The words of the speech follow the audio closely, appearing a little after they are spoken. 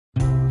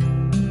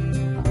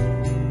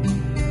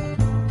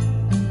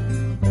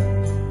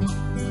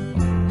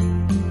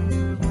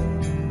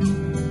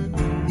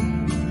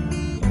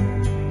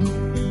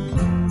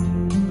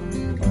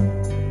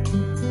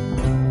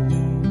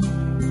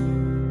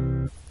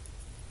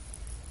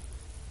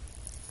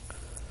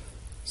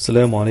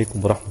Assalamu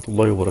alaikum wa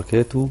rahmatullahi wa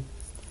barakatuh.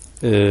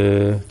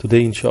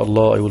 Today,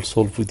 inshallah, I will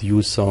solve with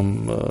you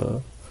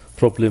some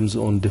problems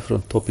on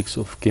different topics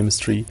of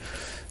chemistry.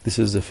 This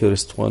is the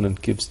first one in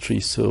chemistry,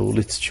 so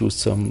let's choose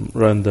some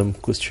random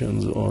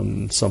questions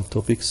on some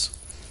topics.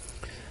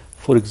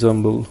 For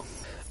example,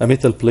 a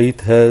metal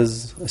plate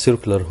has a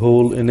circular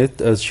hole in it,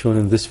 as shown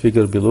in this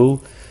figure below.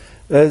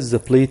 As the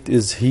plate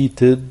is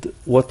heated,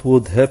 what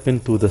would happen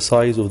to the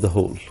size of the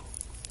hole?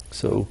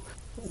 So,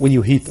 when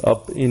you heat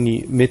up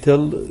any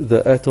metal,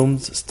 the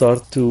atoms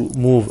start to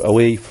move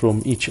away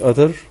from each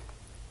other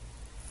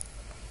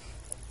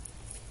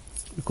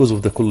because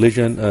of the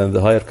collision and the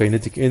higher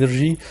kinetic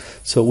energy.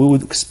 So we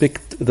would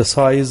expect the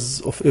size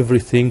of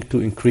everything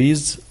to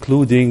increase,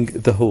 including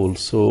the hole.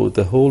 So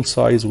the whole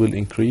size will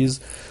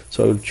increase.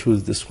 So I will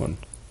choose this one.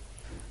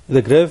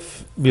 The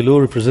graph below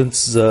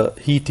represents the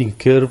heating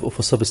curve of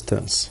a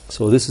substance.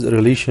 So this is a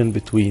relation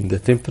between the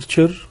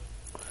temperature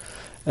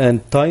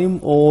and time,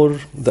 or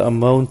the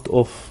amount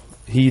of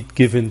heat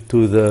given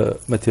to the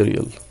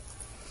material.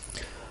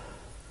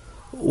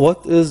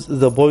 What is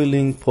the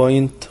boiling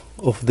point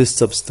of this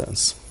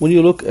substance? When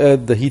you look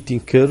at the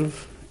heating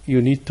curve,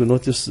 you need to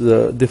notice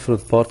the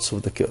different parts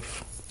of the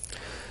curve.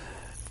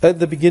 At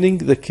the beginning,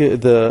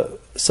 the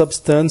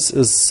substance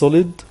is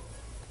solid.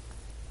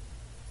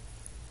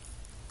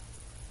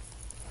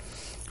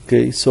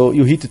 Okay, so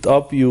you heat it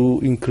up, you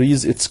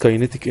increase its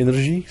kinetic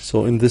energy.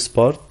 So in this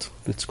part,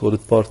 let's call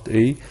it part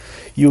A,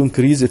 you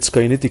increase its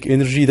kinetic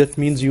energy. That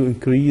means you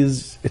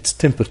increase its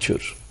temperature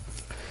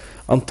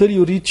until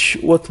you reach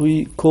what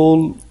we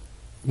call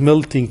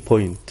melting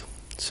point.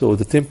 So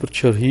the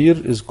temperature here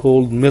is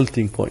called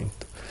melting point.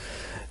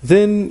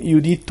 Then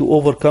you need to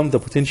overcome the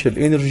potential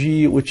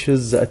energy, which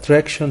is the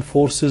attraction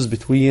forces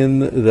between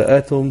the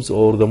atoms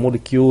or the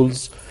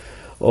molecules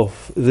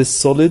of this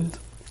solid.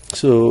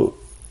 So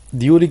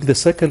during the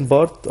second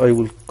part, I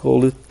will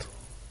call it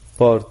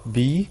part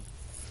B,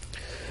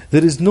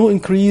 there is no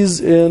increase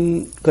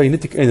in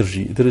kinetic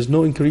energy, there is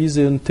no increase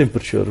in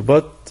temperature,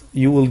 but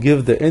you will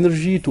give the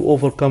energy to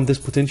overcome this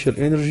potential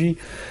energy,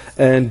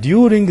 and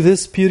during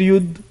this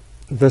period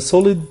the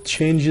solid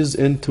changes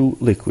into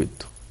liquid.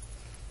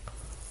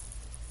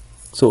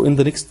 So in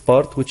the next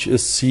part, which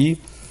is C,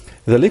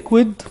 the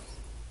liquid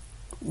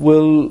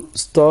will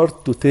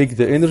start to take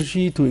the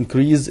energy to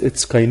increase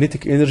its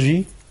kinetic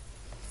energy.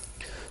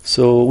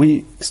 So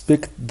we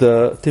expect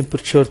the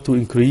temperature to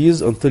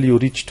increase until you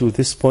reach to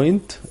this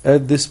point.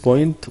 At this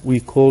point, we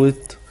call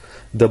it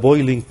the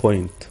boiling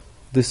point.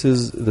 This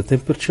is the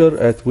temperature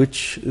at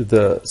which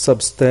the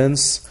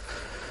substance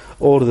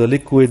or the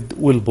liquid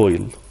will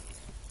boil.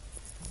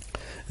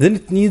 Then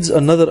it needs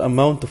another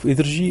amount of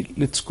energy.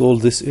 Let's call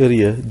this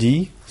area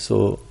D.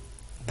 So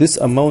this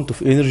amount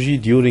of energy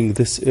during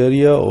this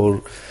area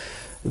or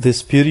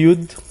this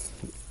period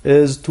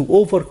is to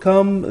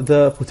overcome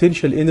the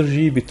potential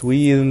energy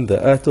between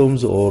the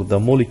atoms or the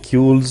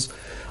molecules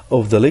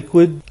of the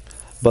liquid.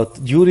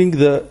 But during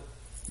the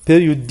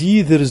period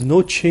D, there is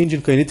no change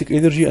in kinetic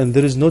energy and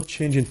there is no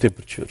change in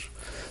temperature.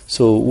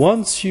 So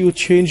once you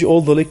change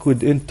all the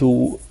liquid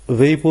into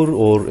vapor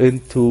or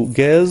into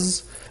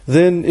gas,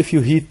 then if you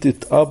heat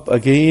it up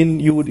again,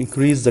 you would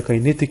increase the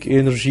kinetic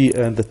energy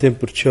and the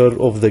temperature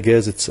of the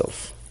gas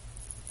itself.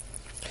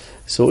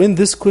 So in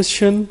this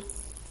question,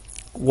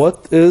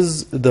 what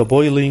is the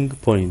boiling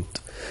point?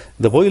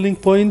 The boiling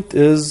point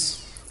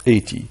is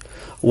 80,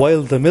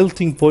 while the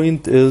melting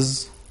point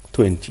is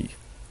 20.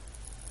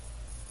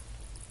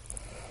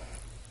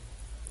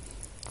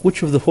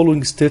 Which of the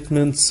following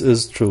statements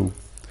is true?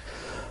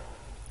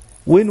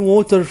 When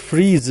water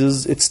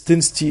freezes, its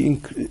density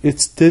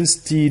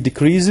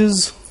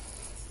decreases.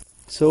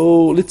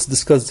 So let's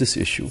discuss this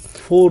issue.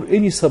 For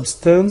any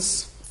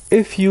substance,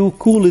 if you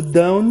cool it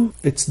down,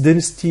 its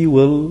density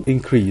will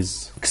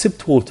increase.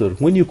 Except water.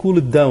 When you cool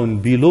it down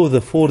below the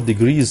 4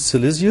 degrees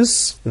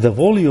Celsius, the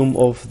volume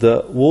of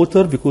the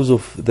water, because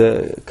of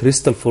the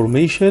crystal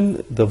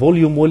formation, the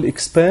volume will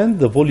expand,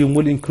 the volume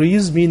will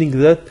increase, meaning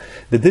that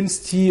the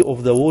density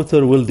of the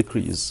water will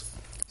decrease.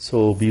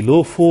 So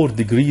below 4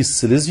 degrees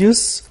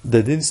Celsius,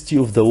 the density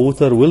of the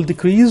water will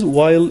decrease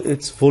while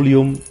its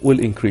volume will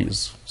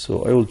increase.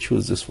 So I will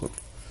choose this one.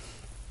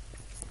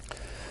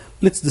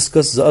 Let's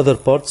discuss the other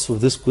parts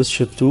of this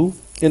question too.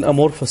 In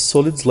amorphous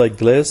solids like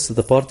glass,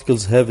 the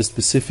particles have a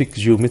specific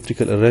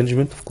geometrical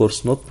arrangement. Of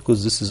course not,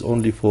 because this is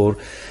only for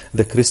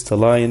the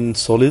crystalline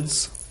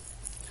solids.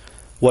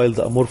 While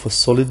the amorphous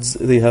solids,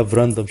 they have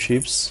random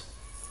shapes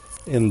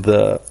in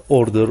the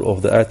order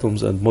of the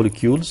atoms and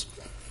molecules.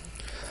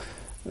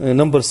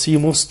 Number C,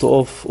 most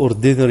of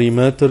ordinary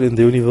matter in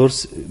the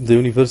universe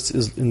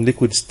is in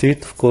liquid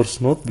state. Of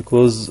course not,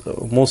 because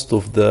most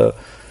of the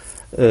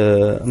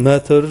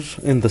matter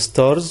in the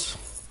stars,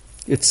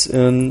 it's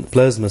in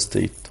plasma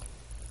state.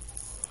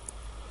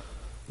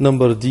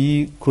 Number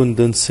D,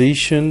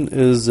 condensation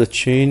is a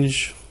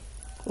change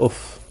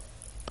of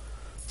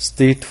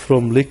state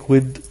from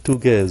liquid to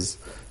gas.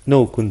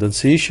 No,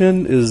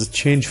 condensation is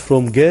change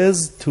from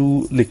gas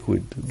to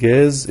liquid,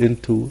 gas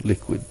into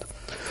liquid.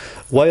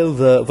 while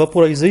the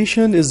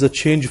vaporization is the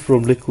change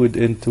from liquid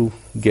into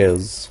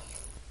gas.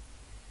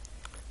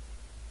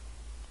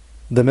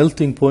 The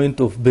melting point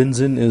of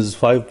benzene is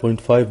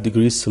 5.5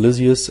 degrees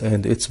Celsius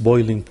and its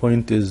boiling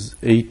point is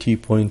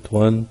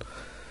 80.1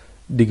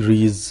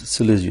 degrees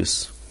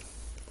Celsius.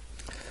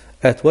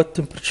 At what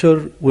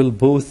temperature will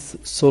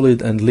both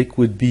solid and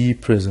liquid be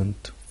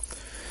present?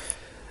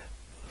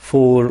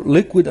 For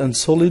liquid and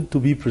solid to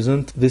be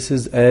present, this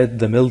is at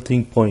the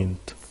melting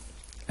point.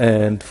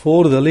 And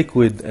for the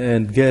liquid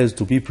and gas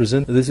to be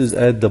present, this is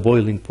at the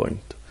boiling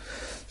point.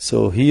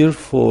 So here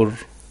for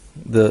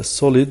the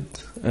solid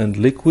and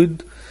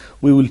liquid,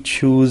 we will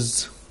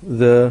choose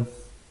the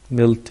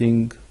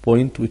melting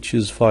point, which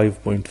is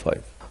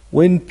 5.5.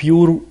 When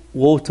pure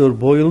water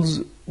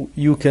boils,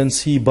 you can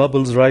see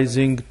bubbles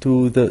rising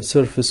to the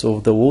surface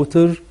of the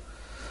water.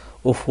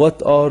 Of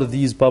what are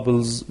these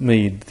bubbles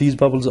made? These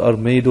bubbles are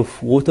made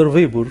of water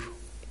vapor,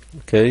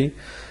 okay?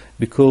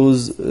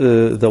 Because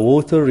the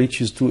water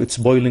reaches to its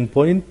boiling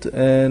point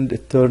and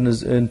it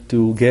turns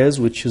into gas,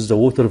 which is the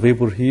water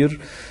vapor here,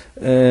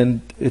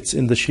 and it's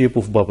in the shape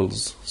of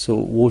bubbles, so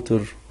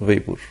water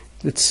vapor.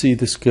 Let's see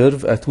this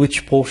curve. At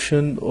which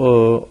portion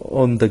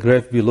on the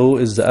graph below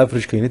is the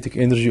average kinetic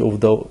energy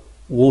of the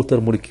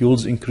water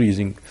molecules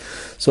increasing?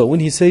 So when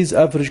he says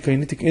average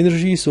kinetic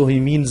energy, so he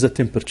means the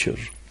temperature.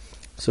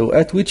 So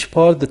at which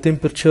part the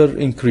temperature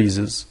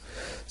increases?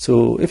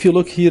 So if you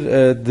look here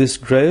at this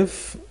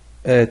graph,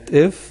 at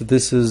F,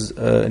 this is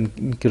an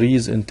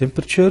increase in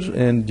temperature,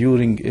 and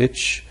during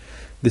H,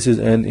 this is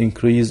an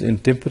increase in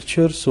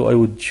temperature. So I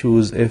would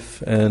choose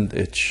F and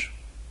H.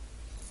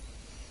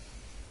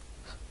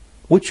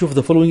 Which of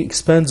the following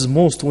expands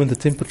most when the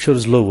temperature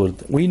is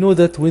lowered? We know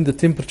that when the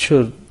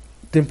temperature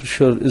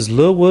is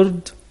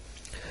lowered,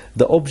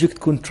 the object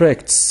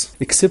contracts,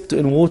 except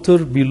in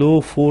water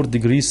below 4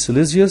 degrees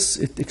Celsius,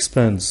 it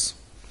expands.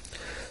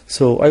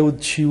 So I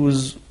would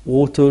choose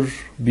water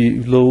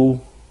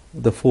below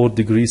the 4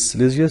 degrees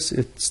Celsius,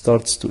 it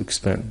starts to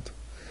expand.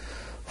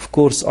 Of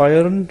course,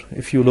 iron,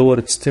 if you lower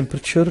its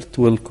temperature, it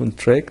will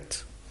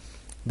contract.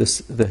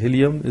 The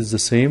helium is the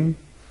same.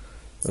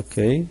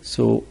 Okay,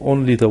 so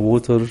only the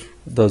water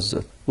does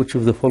that. Which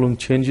of the following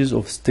changes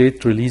of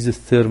state releases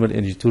thermal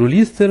energy? To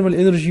release thermal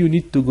energy, you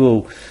need to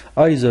go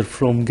either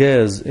from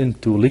gas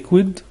into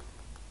liquid,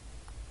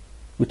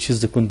 which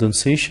is the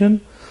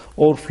condensation,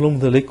 or from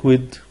the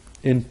liquid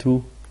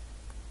into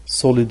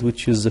solid,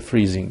 which is the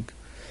freezing.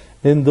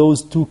 In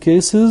those two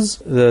cases,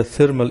 the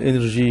thermal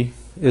energy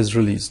is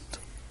released.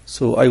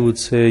 So I would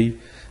say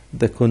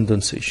the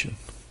condensation.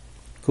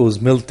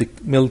 Because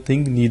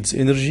melting needs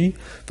energy,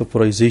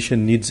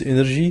 vaporization needs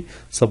energy,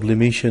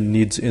 sublimation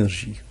needs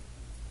energy.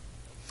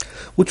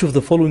 Which of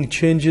the following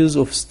changes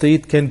of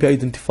state can be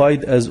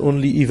identified as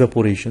only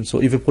evaporation?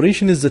 So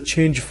evaporation is the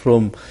change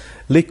from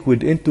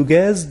liquid into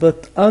gas,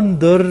 but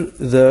under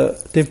the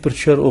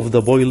temperature of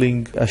the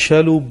boiling. A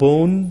shallow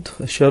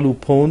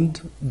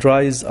pond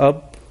dries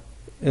up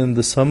in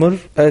the summer.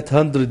 At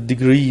 100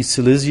 degrees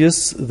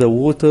Celsius, the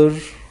water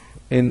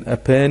in a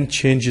pan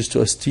changes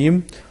to a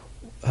steam.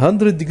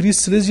 100 degrees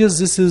Celsius,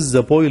 this is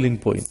the boiling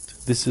point.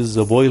 This is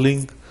the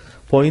boiling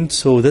point,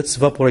 so that's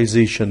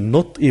vaporization,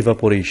 not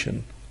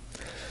evaporation.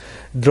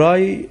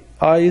 Dry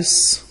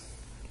ice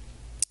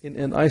in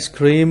an ice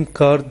cream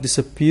cart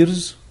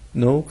disappears?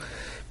 No,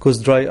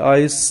 because dry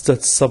ice,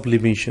 that's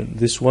sublimation.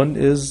 This one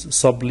is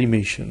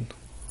sublimation.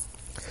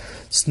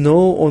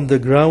 Snow on the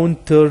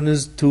ground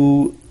turns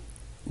to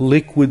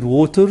liquid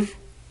water,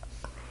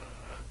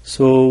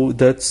 so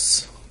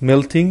that's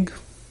melting?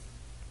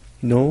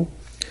 No.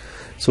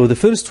 So the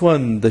first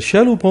one, the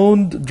shallow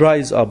pond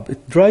dries up.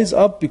 It dries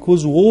up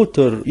because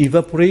water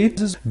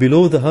evaporates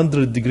below the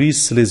 100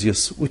 degrees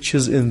Celsius, which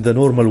is in the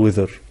normal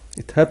weather.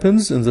 It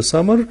happens in the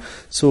summer,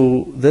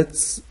 so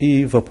that's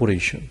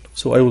evaporation.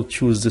 So I will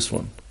choose this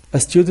one. A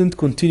student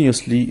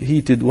continuously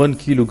heated 1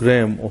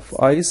 kilogram of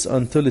ice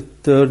until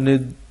it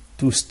turned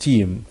to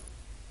steam,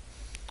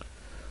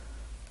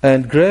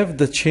 and graph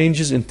the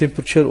changes in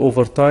temperature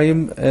over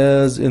time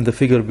as in the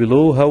figure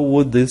below. How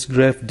would this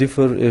graph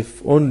differ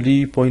if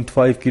only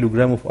 0.5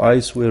 kilogram of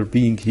ice were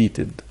being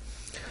heated?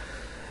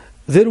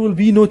 There will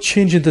be no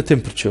change in the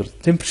temperature.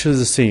 Temperature is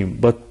the same,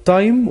 but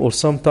time, or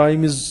some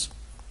time, is,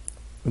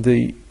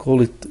 they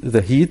call it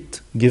the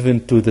heat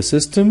given to the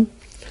system.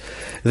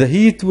 The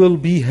heat will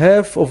be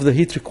half of the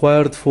heat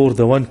required for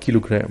the 1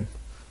 kilogram.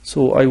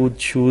 So I would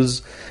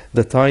choose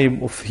the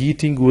time of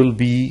heating will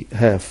be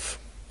half.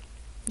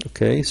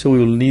 Okay, so we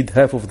will need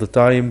half of the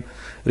time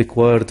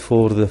required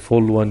for the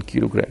full 1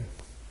 kilogram.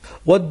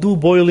 What do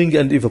boiling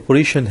and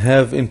evaporation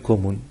have in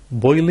common?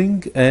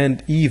 Boiling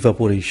and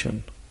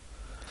evaporation.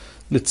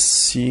 Let's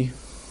see.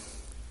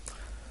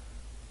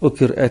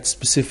 Occur at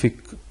specific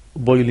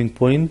boiling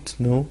point?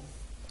 No.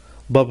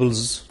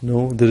 Bubbles?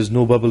 No, there is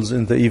no bubbles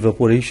in the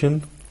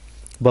evaporation.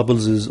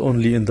 Bubbles is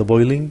only in the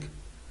boiling.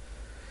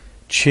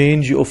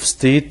 Change of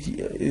state.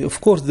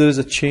 Of course, there is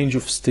a change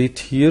of state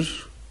here,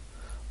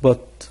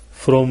 but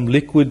from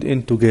liquid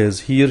into gas.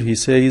 Here he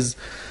says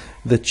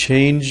the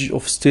change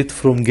of state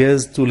from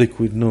gas to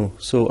liquid? No.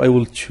 So I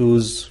will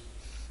choose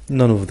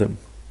none of them.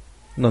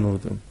 None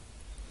of them.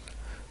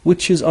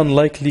 Which is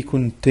unlikely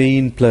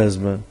contain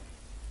plasma?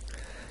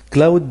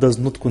 Cloud does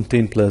not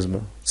contain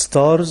plasma.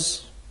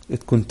 Stars,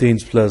 it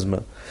contains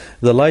plasma.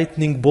 The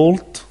lightning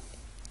bolt,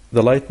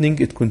 the lightning,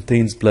 it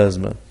contains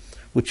plasma,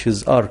 which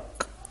is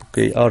arc.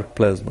 Okay, arc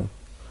plasma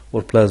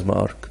or plasma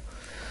arc.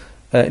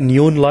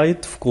 Neon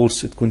light, of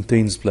course, it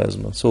contains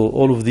plasma. So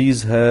all of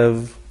these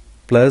have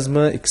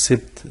plasma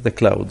except the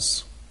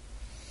clouds.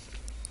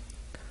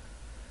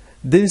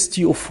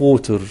 Density of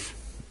water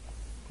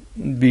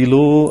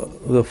below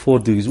the 4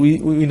 degrees.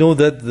 We know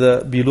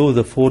that below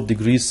the 4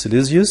 degrees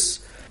Celsius,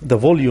 the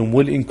volume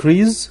will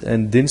increase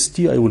and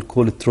density, I will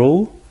call it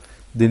rho,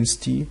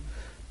 density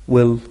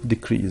will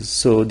decrease.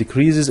 So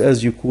decreases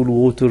as you cool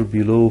water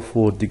below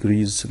 4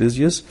 degrees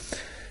Celsius.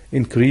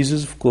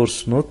 Increases, of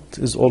course, not,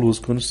 is always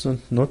constant,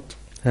 not,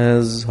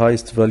 has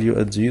highest value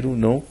at 0,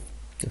 no,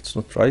 that's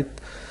not right.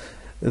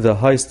 The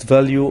highest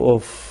value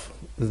of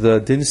the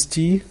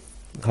density,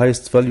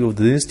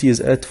 is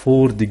at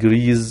 4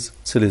 degrees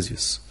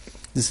Celsius.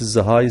 This is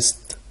the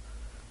highest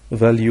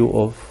value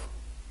of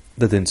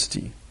the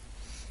density.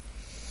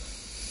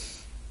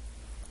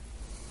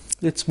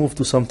 Let's move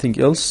to something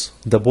else,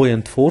 the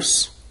buoyant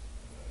force.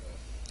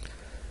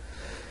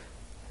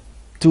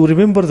 To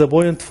remember the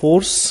buoyant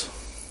force,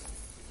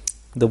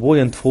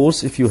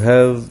 if you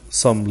have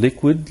some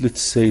liquid,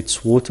 let's say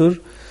it's water,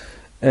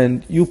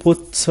 and you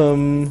put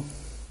some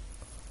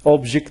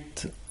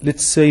object,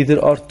 let's say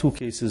there are 2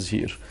 cases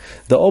here.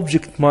 The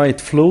object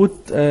might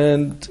float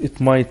and it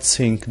might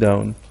sink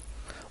down.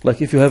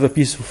 Like if you have a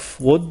piece of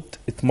wood,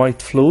 it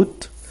might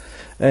float,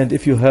 and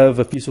if you have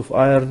a piece of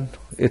iron,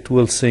 it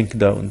will sink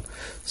down.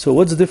 So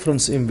what's the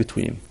difference in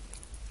between?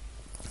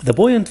 The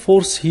buoyant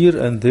force here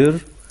and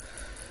there,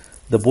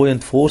 the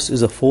buoyant force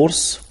is a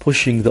force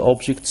pushing the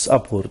objects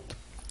upward.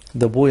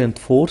 The buoyant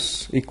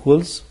force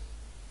equals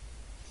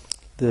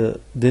the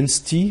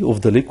density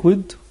of the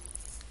liquid,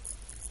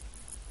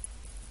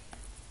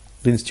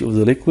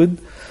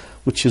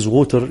 which is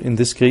water in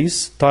this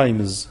case,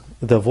 times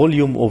the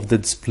volume of the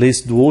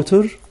displaced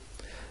water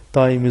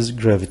times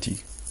gravity.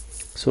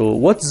 So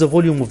what's the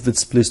volume of the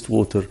displaced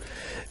water?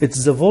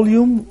 It's the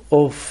volume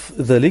of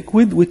the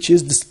liquid which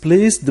is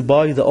displaced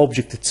by the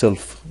object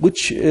itself,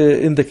 which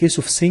in the case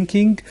of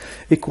sinking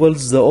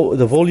equals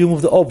the volume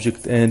of the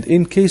object, and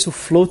in case of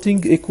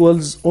floating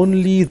equals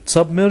only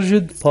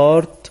submerged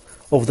part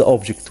of the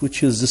object,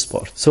 which is this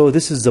part. So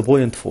this is the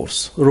buoyant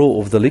force. Rho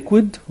of the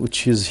liquid,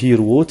 which is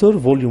here water,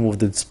 volume of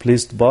the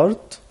displaced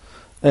part,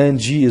 and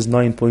G is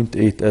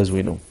 9.8 as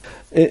we know.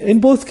 In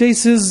both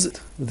cases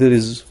there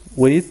is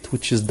weight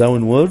which is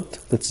downward,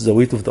 that's the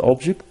weight of the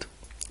object,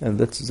 and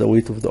that's the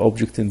weight of the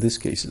object in these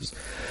cases.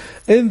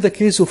 In the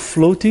case of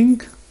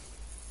floating,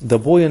 the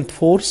buoyant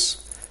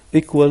force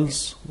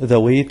equals the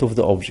weight of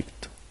the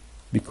object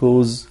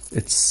because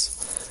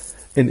it's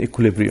in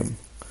equilibrium.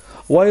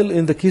 While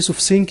in the case of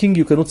sinking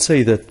you cannot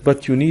say that,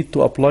 but you need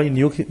to apply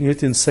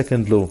Newton's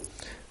second law.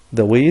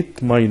 The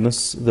weight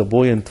minus the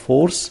buoyant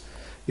force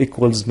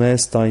equals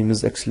mass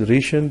times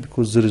acceleration,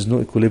 because there is no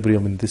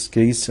equilibrium in this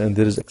case and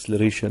there is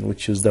acceleration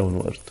which is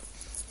downward.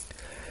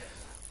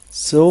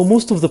 So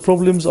most of the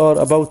problems are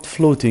about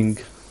floating.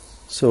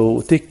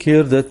 So take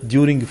care that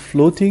during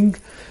floating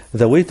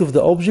the weight of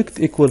the object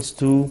equals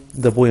to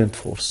the buoyant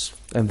force,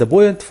 and the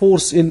buoyant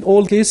force in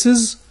all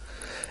cases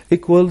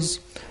equals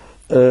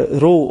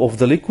rho of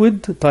the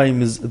liquid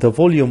times the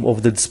volume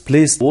of the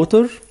displaced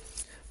water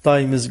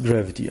times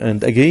gravity.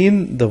 And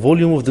again, the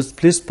volume of the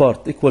displaced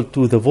part equal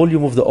to the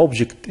volume of the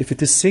object if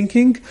it is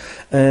sinking,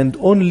 and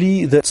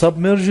only the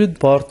submerged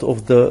part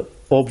of the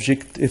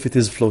object if it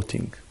is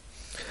floating.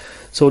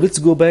 So let's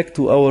go back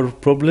to our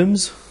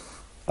problems.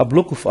 A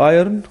block of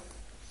iron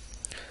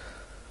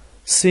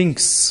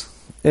sinks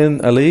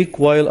in a lake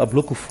while a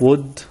block of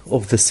wood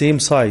of the same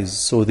size,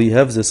 so they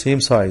have the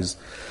same size,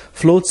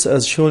 floats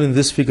as shown in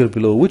this figure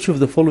below. Which of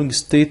the following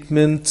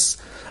statements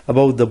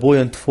about the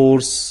buoyant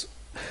force?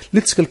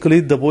 Let's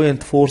calculate the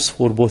buoyant force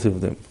for both of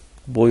them.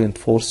 Buoyant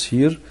force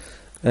here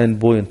and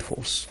buoyant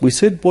force. We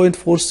said buoyant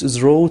force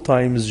is rho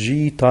times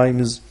G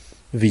times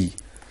V.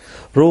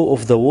 Rho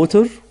of the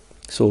water,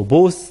 so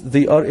both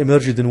they are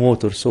immersed in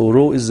water, so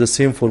rho is the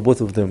same for both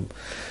of them.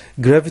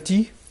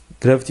 Gravity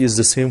is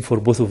the same for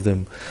both of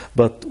them.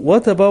 But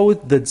what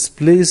about the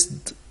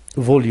displaced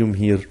volume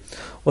here?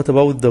 What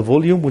about the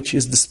volume which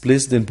is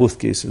displaced in both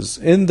cases?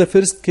 In the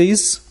first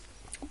case,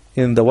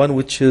 in the one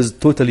which is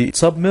totally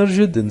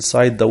submerged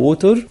inside the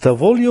water, the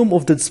volume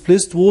of the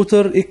displaced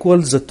water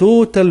equals the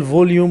total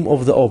volume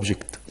of the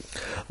object.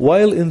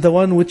 While in the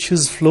one which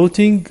is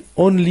floating,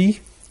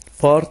 only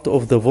part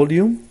of the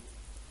volume,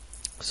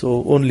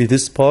 so only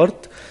this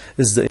part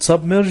is the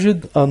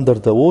submerged under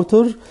the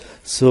water.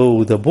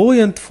 So the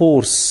buoyant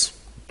force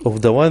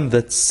of the one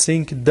that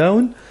sinks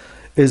down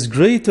is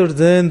greater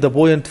than the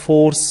buoyant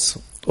force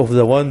of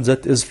the one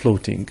that is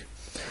floating.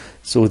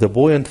 So the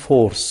buoyant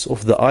force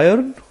of the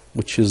iron,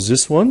 which is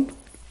this one,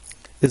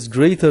 is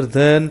greater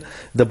than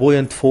the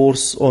buoyant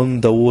force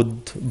on the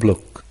wood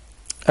block.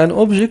 An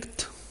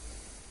object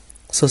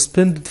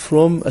suspended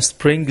from a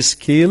spring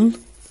scale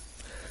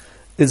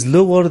is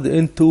lowered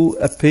into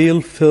a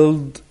pail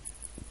filled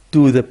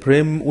to the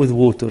brim with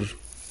water.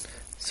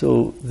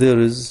 So there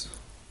is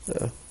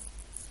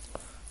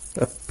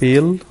a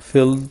pail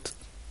filled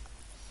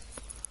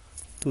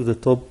to the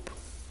top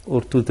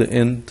or to the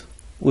end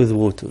with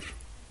water,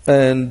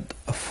 and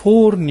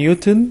 4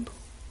 Newton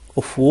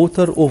of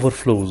water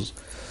overflows.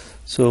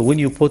 So when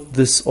you put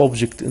this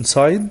object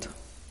inside,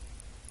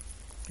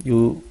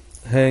 you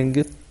hang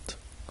it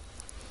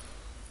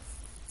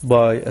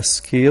by a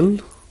scale.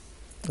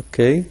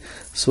 Okay,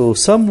 so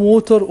some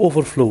water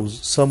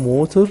overflows, some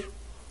water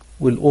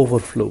will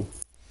overflow.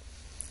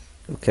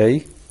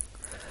 Okay,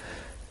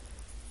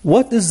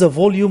 what is the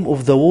volume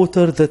of the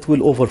water that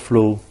will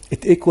overflow?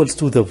 It equals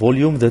to the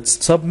volume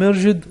that's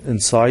submerged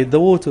inside the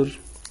water.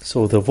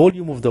 So the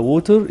volume of the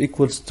water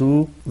equals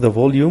to the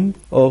volume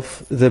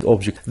of the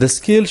object. The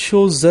scale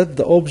shows that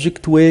the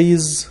object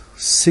weighs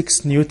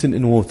 6 Newton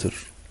in water.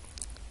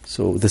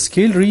 So the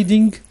scale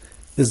reading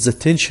is the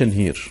tension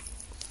here.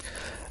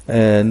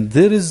 And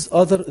there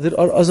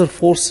are other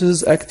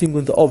forces acting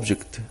on the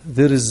object.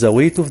 There is the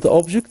weight of the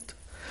object,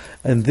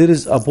 and there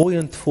is a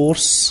buoyant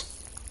force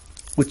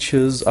which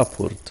is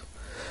upward.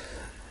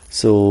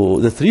 So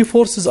the 3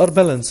 forces are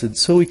balanced.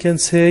 So we can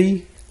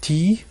say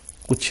T,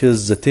 which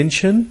is the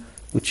tension,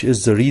 which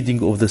is the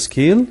reading of the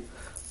scale,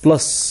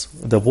 plus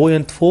the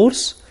buoyant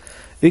force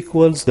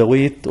equals the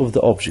weight of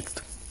the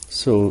object.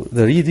 So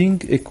the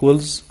reading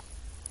equals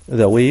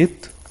the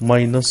weight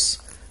minus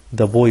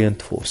the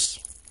buoyant force.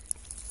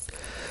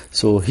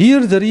 So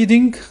here the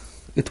reading,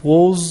 it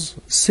was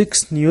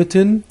 6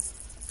 Newton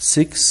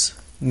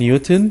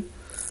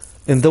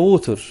in the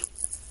water.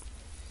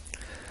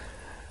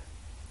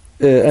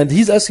 And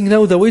he's asking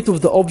now the weight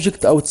of the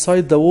object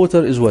outside the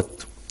water is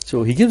what?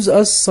 So he gives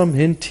us some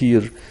hint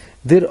here.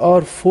 There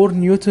are 4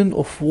 Newton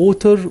of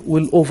water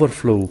will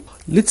overflow.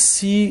 Let's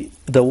see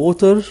the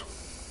water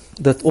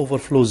that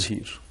overflows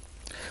here.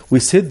 We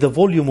said the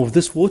volume of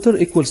this water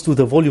equals to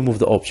the volume of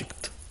the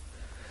object.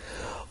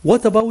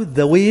 What about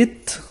the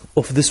weight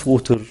of this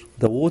water?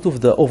 The weight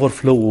of the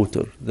overflow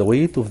water. The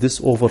weight of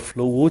this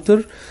overflow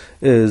water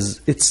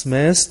is its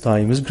mass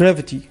times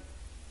gravity.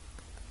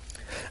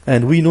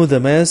 And we know the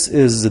mass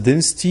is the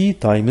density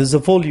times the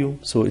volume.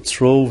 So it's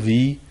rho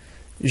V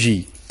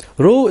G.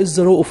 Rho is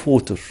the rho of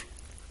water.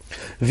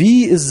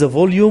 V is the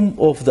volume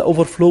of the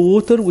overflow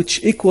water,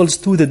 which equals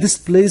to the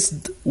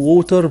displaced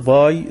water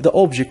by the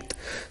object.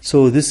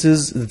 So this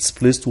is the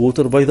displaced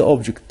water by the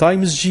object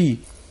times G.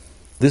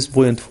 This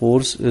buoyant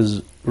force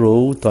is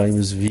rho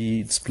times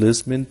V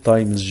displacement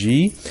times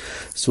G.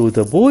 So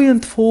the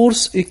buoyant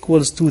force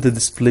equals to the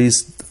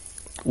displaced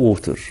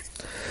water.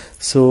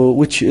 So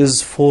which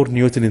is 4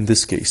 Newton in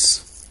this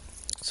case.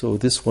 So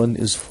this one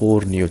is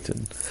 4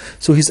 Newton.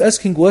 So he's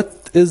asking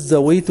what is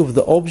the weight of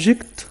the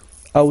object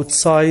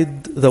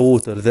outside the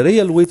water, the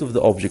real weight of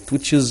the object,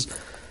 which is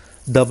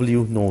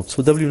W naught.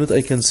 So W naught,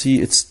 I can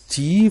see it's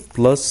T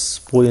plus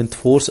buoyant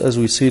force, as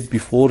we said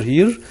before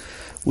here,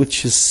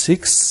 which is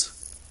 6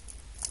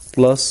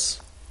 plus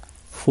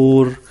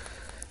 4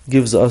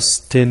 gives us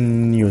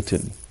 10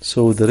 Newton.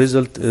 So the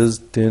result is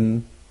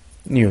 10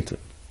 Newton.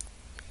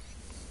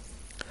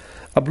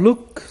 A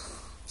block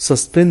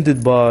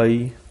suspended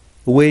by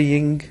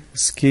weighing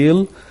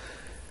scale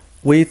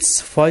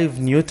weighs 5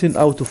 Newton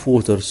out of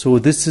water. So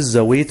this is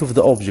the weight of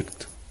the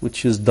object,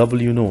 which is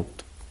W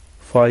naught,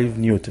 5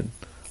 Newton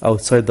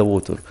outside the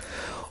water.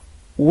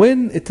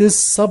 When it is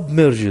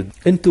submerged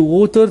into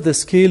water, the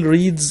scale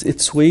reads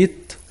its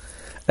weight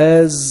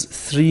as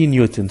 3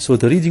 Newton. So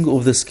the reading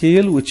of the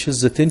scale, which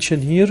is the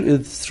tension here,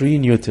 is 3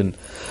 Newton.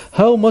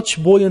 How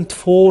much buoyant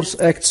force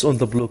acts on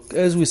the block?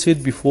 As we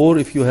said before,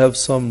 if you have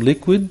some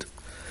liquid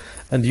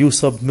and you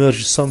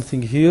submerge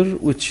something here,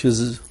 which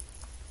is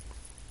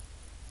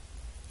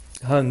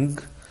hung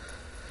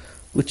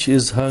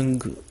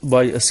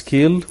by a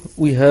scale,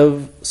 we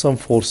have some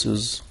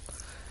forces.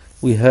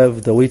 We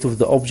have the weight of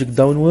the object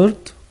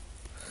downward.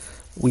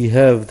 We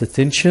have the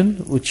tension,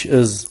 which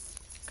is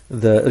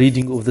the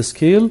reading of the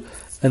scale,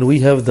 and we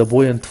have the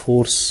buoyant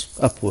force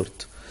upward.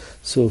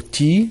 So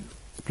T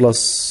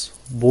plus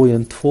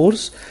buoyant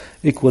force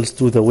equals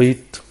to the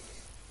weight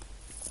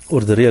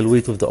or the real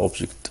weight of the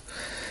object.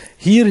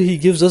 Here he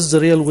gives us the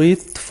real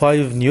weight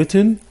 5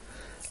 Newton,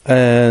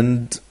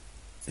 and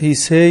he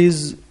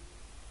says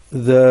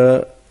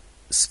the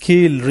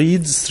scale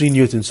reads 3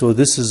 Newton. So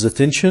this is the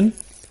tension,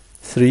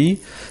 3.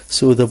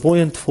 So the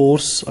buoyant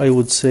force, I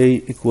would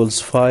say, equals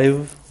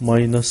 5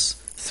 minus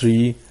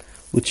 3,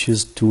 which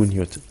is 2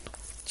 Newton.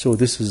 So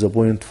this is the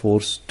buoyant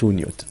force, 2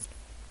 Newton.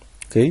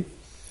 Okay?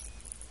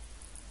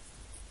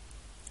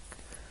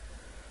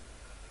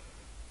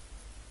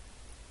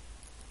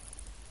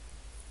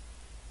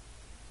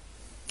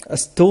 A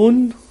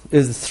stone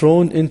is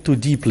thrown into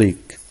deep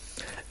lake.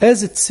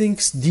 As it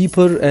sinks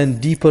deeper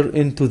and deeper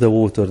into the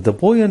water, the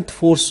buoyant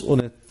force on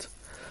it.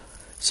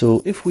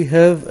 So if we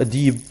have a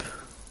deep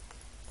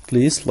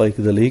place like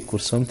the lake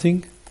or something,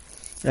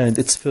 and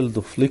it's filled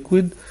with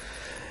liquid.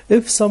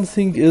 If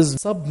something is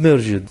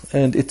submerged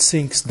and it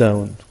sinks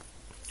down,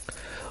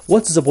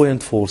 what's the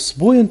buoyant force?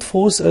 Buoyant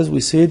force, as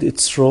we said,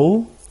 it's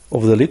rho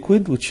of the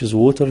liquid, which is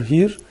water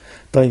here,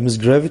 times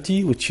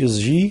gravity, which is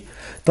g,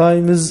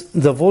 times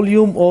the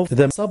volume of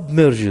the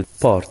submerged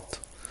part.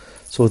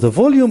 So the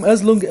volume, as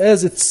long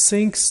as it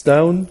sinks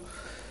down,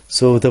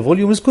 so the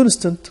volume is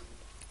constant.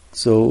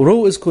 So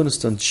rho is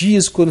constant, g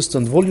is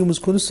constant, volume is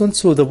constant,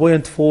 so the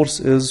buoyant force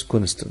is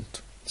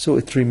constant. So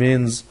it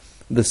remains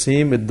the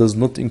same, it does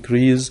not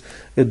increase,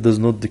 it does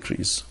not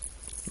decrease.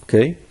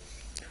 Okay?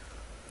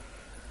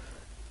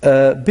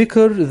 A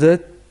beaker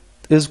that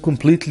is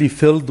completely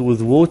filled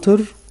with water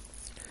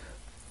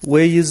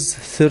weighs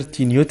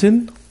 30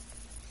 Newton,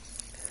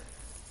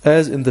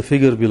 as in the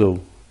figure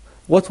below.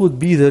 What would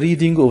be the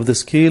reading of the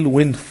scale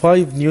when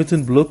 5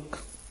 Newton block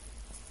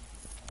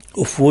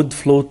of wood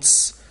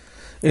floats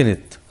in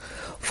it?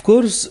 Of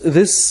course,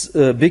 this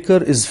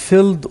beaker is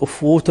filled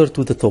of water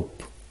to the top.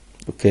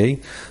 Okay,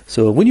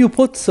 so when you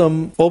put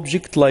some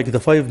object like the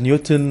 5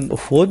 Newton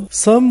of wood,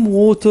 some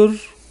water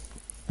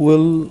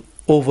will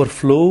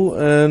overflow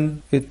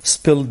and it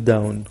spilled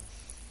down.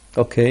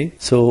 Okay,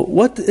 so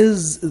what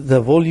is the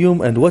volume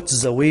and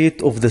what's the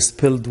weight of the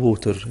spilled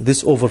water,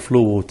 this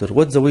overflow water?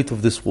 What's the weight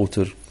of this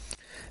water?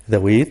 The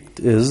weight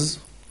is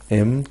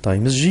m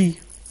times g.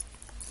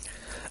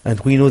 And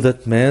we know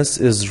that mass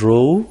is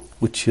rho,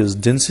 which is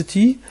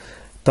density,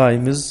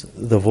 times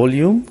the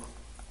volume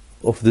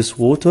of this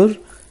water,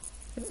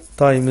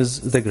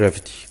 times the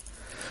gravity.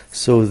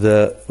 So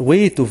the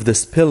weight of the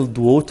spilled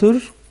water,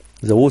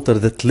 the water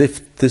that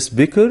left this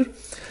beaker,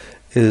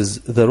 is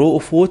the rho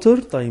of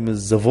water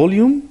times the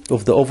volume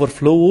of the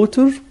overflow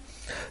water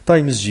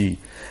times g.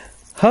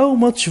 How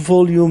much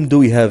volume do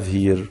we have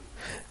here?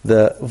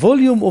 The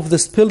volume of the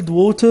spilled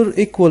water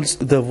equals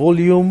the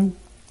volume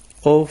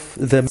of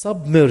the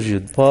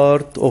submerged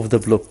part of the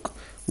block,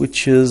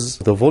 which is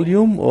the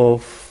volume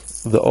of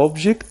the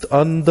object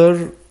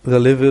under the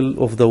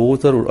level of the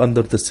water or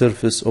under the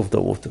surface of the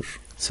water.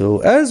 So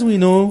as we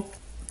know,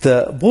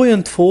 the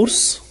buoyant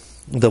force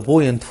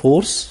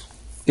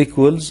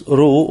equals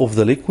rho of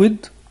the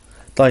liquid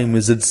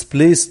times the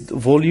displaced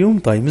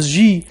volume times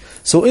g.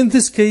 So in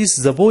this case,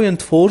 the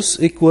buoyant force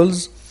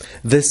equals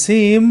the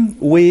same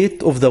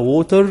weight of the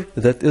water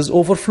that is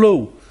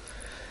overflow.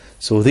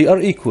 So they are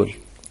equal.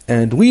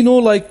 And we know,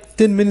 like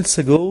 10 minutes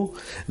ago,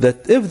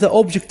 that if the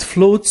object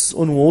floats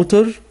on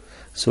water,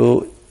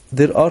 so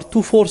there are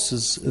two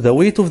forces, the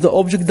weight of the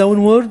object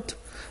downward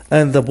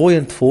and the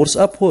buoyant force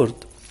upward.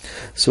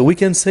 So we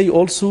can say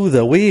also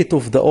the weight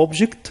of the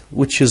object,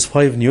 which is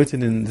 5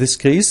 Newton in this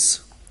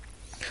case,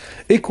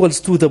 equals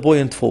to the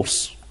buoyant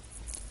force.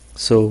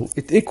 So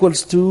it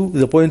equals to,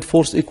 the buoyant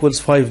force equals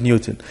 5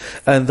 Newton.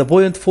 And the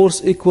buoyant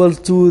force equals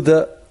to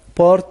the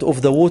part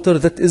of the water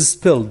that is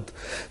spilled.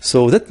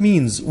 So that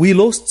means we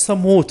lost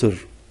some water.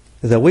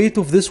 The weight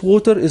of this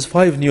water is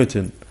 5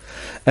 Newton.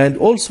 And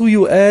also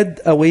you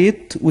add a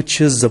weight,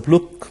 which is the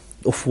block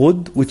of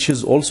wood, which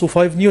is also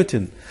 5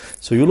 Newton.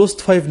 So you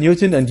lost 5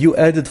 Newton and you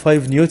added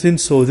 5 Newton,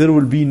 so there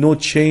will be no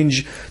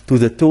change to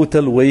the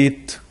total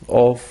weight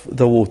of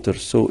the water.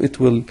 So it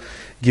will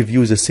give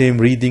you the same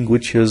reading,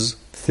 which is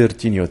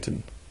 30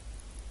 Newton.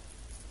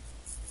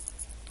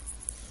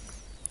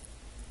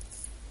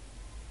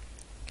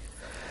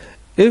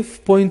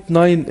 If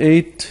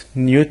 0.98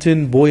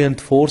 Newton buoyant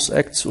force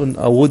acts on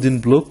a wooden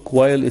block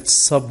while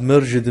it's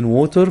submerged in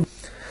water,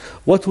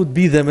 what would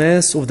be the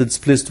mass of the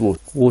displaced water?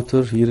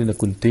 Water here in a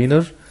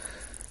container,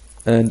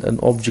 and an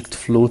object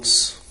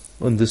floats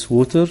on this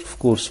water. Of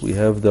course, we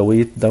have the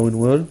weight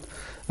downward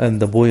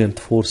and the buoyant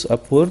force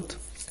upward.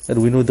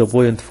 And we know the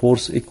buoyant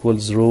force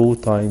equals rho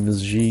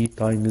times g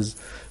times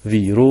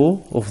v.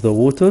 Rho of the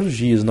water,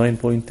 g is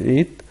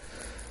 9.8,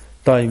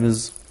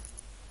 times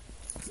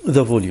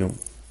the volume.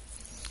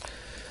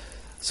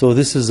 So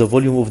this is the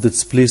volume of the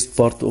displaced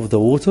part of the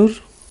water,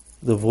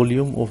 the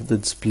volume of the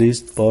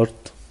displaced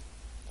part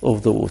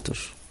of the water.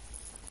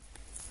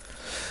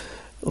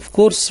 Of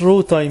course,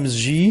 rho times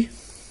g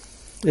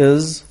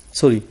is,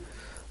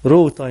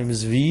 rho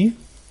times v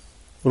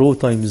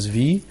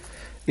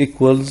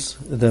equals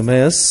the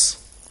mass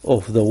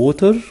of the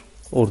water,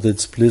 or the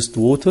displaced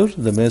water,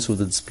 the mass of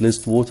the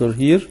displaced water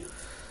here,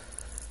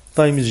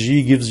 times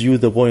g gives you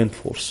the buoyant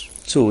force.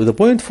 So the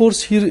buoyant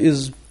force here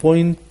is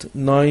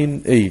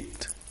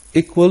 0.98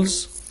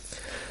 equals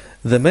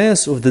the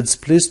mass of the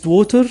displaced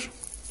water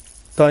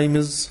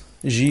times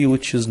g,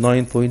 which is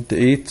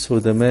 9.8. So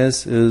the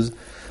mass is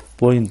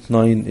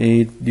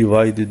 0.98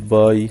 divided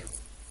by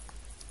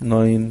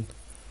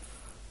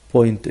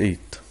 9.8.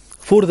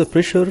 For the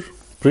pressure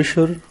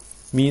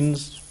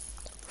means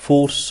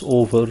force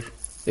over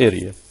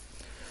area.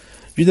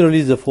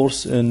 Generally the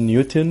force in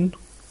Newton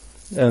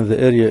and the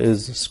area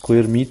is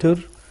square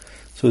meter.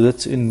 So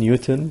that's in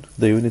Newton,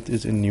 the unit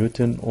is in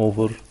Newton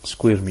over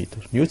square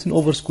meter. Newton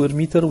over square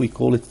meter, we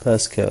call it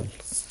Pascal.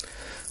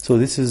 So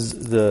this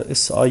is the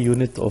SI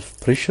unit of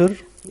pressure,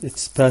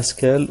 it's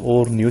Pascal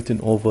or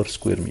Newton over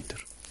square meter.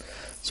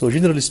 So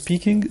generally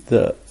speaking,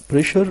 the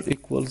pressure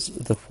equals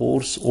the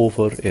force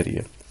over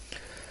area.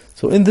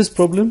 So in this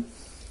problem,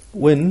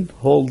 when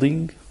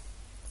holding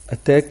a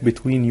tack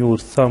between your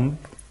thumb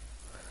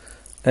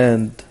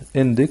and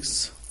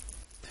index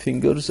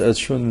fingers as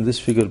shown in this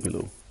figure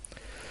below,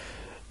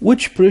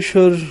 which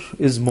pressure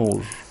is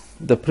more?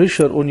 The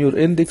pressure on your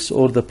index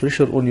or the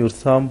pressure on your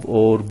thumb,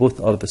 or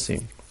both are the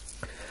same?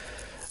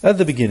 At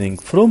the beginning,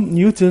 from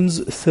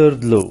Newton's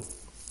third law,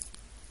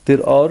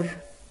 there are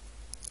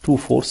two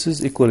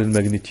forces equal in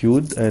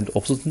magnitude and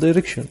opposite in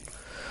direction.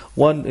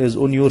 One is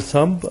on your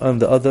thumb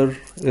and the other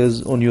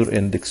is on your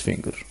index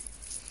finger.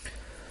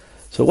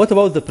 So what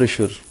about the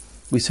pressure?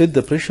 We said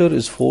the pressure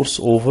is force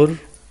over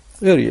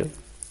area.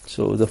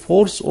 So the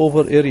force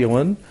over area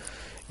 1,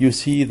 you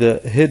see the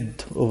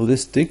head of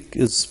this tick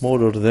is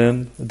smaller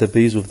than the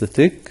base of the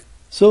tick.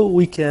 So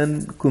we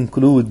can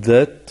conclude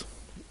that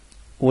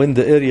when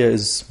the area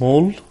is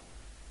small,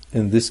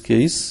 in this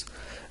case,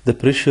 the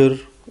pressure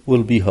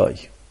will be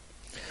high.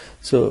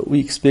 So we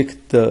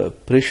expect the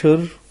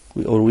pressure,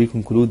 or we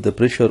conclude the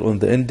pressure on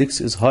the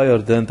index is higher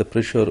than the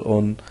pressure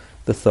on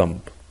the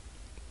thumb.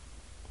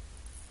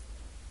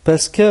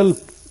 Pascal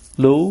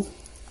law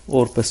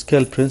or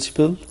Pascal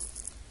principle.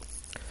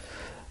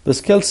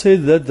 Pascal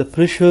said that the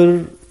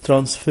pressure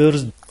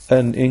transfers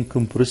an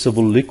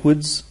incompressible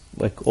liquids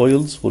like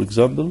oils, for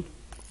example.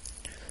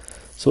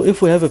 So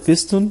if we have a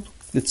piston,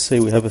 let's say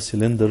we have a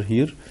cylinder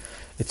here,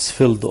 it's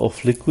filled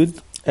of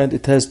liquid and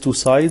it has two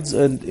sides,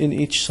 and in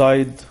each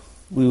side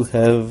we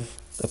have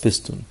a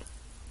piston.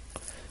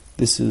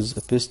 This is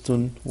a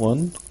piston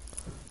 1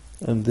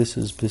 and this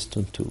is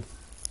piston 2.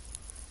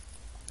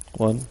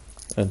 1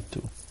 and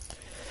 2.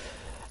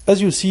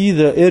 As you see,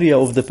 the area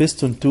of the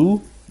piston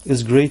 2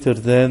 is greater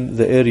than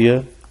the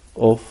area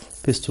of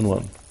piston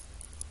 1.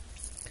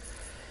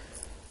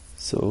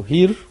 So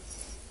here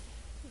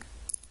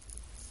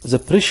the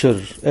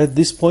pressure at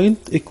this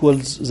point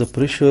equals the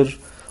pressure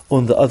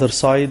on the other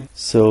side.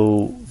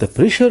 So the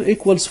pressure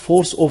equals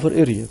force over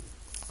area.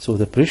 So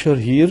the pressure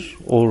here,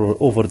 or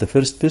over the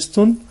first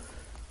piston,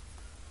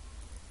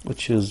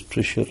 which is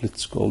pressure,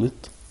 let's call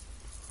it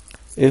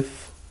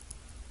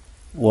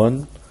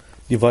F1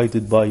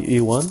 divided by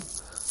A1.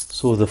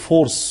 So the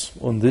force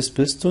on this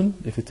piston,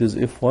 if it is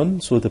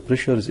F1, so the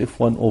pressure is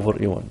F1 over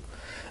A1.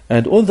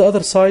 And on the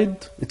other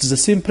side, it's the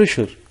same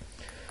pressure.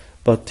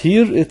 But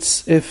here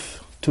it's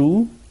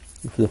F2,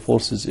 if the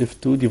force is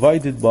F2,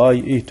 divided by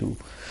A2.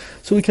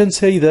 So we can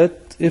say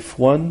that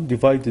F1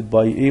 divided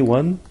by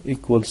A1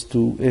 equals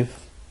to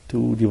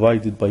F2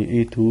 divided by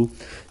A2.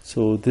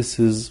 So this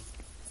is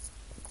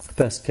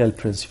Pascal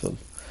principle.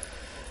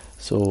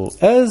 So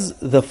as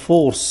the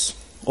force,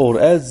 or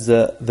as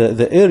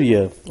the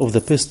area of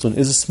the piston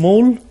is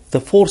small,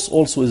 the force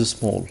also is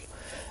small.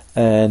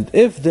 And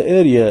if the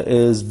area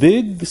is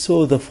big,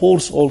 so the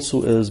force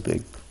also is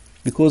big,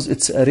 because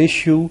it's a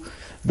ratio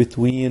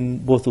between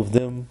both of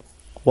them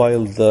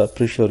while the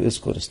pressure is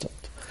constant.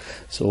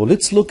 So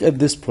let's look at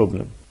this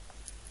problem.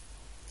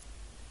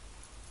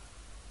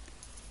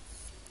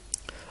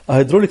 A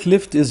hydraulic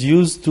lift is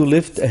used to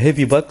lift a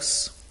heavy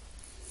box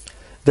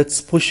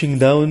that's pushing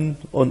down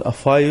on a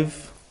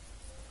 5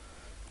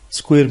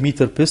 square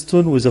meter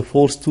piston with a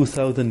force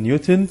 2000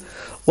 Newton.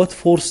 What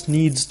force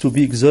needs to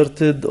be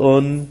exerted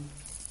on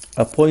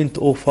a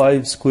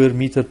 0.05 square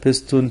meter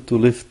piston to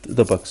lift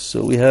the box?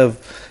 So we have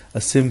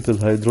a simple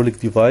hydraulic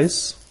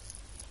device.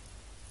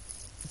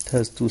 It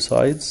has two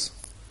sides.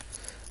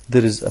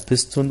 There is a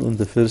piston on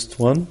the first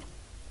one.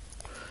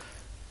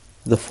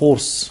 The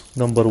force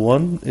number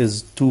 1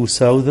 is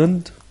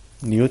 2000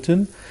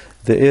 Newton.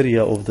 The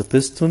area of the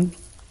piston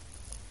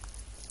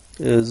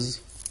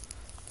is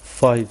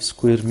 5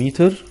 square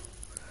meter.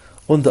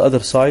 On the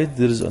other side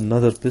there is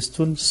another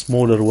piston,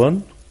 smaller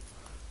one,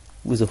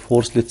 with a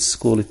force, let's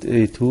call it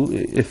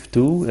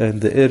F2,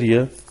 and the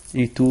area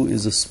E2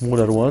 is a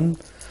smaller one,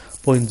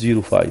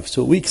 0.05.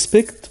 So we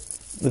expect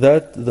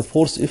that the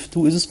force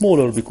F2 is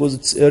smaller because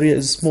its area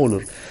is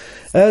smaller.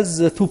 As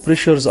the two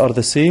pressures are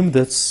the same,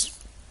 that's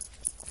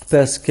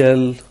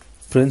Pascal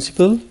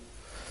principle.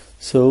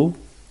 So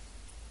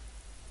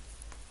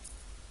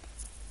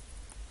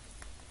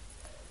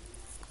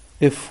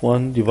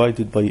F1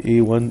 divided by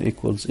A1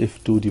 equals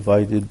F2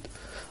 divided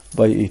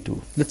by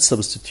A2. Let's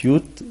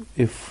substitute.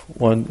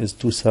 F1 is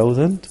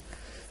 2000,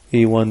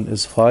 A1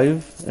 is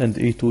 5, and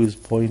A2 is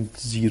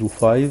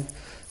 0.05.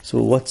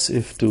 So what's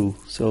F2?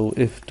 So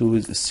F2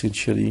 is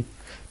essentially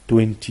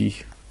 20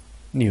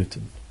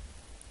 Newton.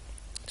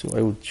 So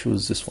I would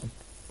choose this one.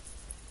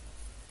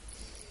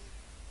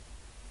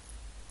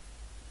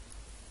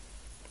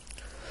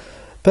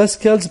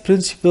 Pascal's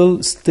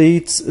principle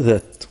states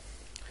that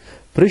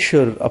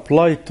pressure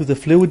applied to the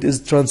fluid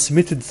is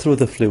transmitted through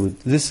the fluid.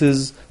 This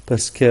is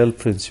Pascal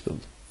principle.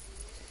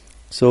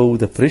 So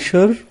the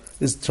pressure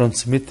is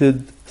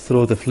transmitted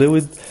through the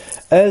fluid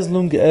as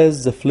long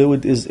as the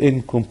fluid is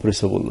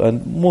incompressible,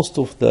 and most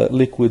of the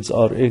liquids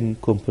are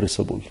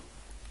incompressible.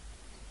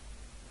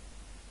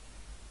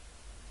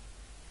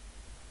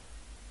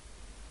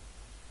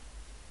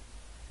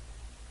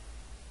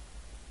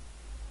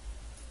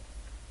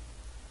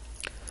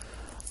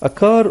 A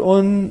car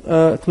on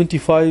a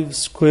 25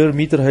 square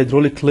meter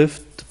hydraulic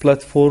lift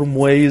platform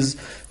weighs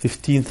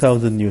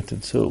 15,000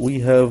 newtons. So we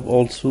have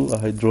also a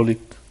hydraulic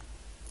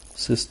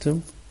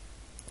system.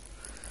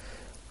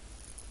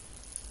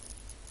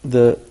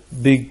 The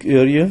big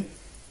area,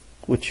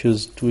 which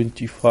is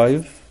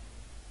 25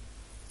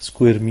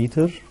 square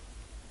meter.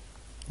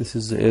 This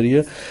is the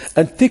area.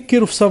 And take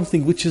care of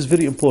something which is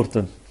very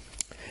important.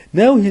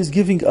 Now he's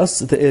giving us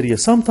the area.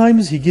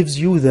 Sometimes he gives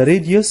you the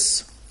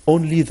radius,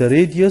 only the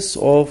radius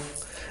of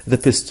the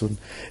piston.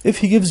 If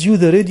he gives you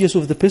the radius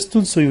of the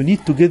piston, so you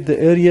need to get the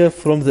area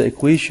from the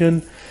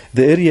equation.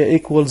 The area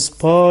equals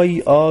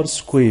pi r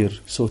square.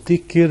 So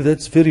take care,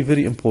 that's very,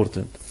 very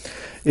important.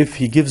 If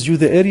he gives you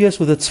the area,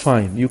 so that's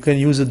fine. You can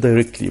use it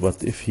directly.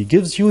 But if he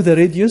gives you the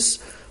radius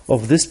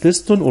of this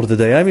piston or the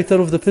diameter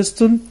of the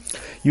piston,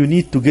 you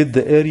need to get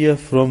the area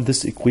from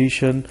this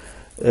equation,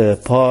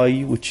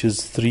 pi, which is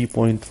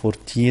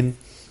 3.14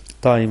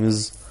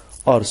 times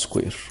r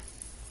square.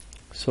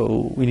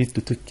 So we need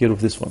to take care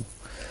of this one.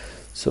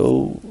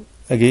 So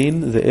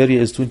again, the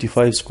area is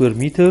 25 square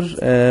meter,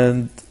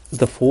 and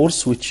the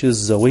force, which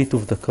is the weight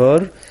of the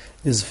car,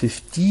 is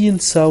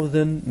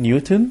 15,000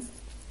 Newton.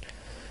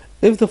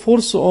 If the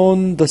force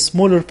on the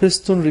smaller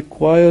piston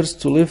requires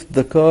to lift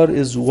the car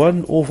is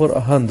 1 over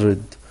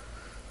 100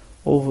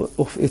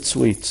 of its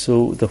weight.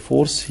 So the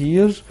force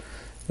here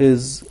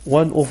is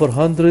 1 over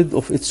 100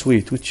 of its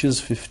weight, which is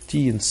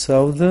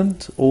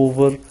 15,000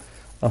 over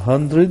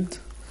 100.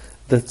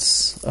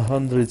 That's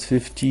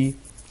 150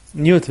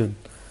 Newton.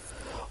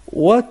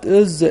 What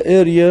is the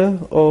area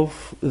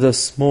of the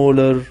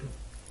smaller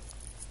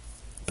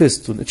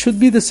piston? It should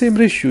be the same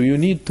ratio. You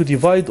need to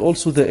divide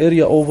also the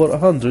area over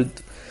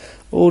 100,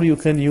 or you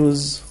can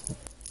use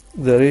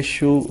the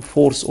ratio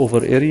force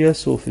over area.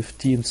 So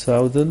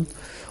 15,000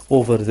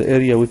 over the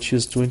area, which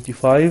is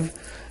 25,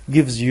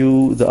 gives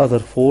you the other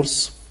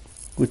force,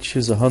 which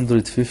is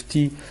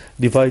 150,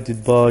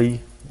 divided by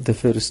the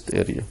first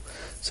area.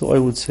 So I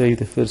would say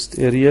the first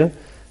area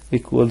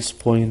equals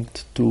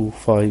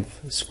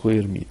 0.25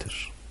 square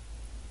meters.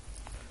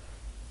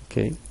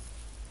 Okay.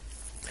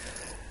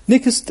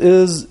 Next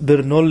is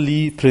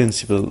Bernoulli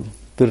principle.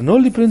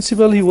 Bernoulli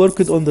principle, he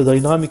worked on the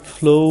dynamic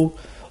flow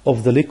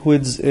of the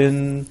liquids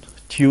in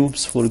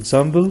tubes, for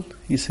example.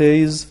 He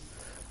says,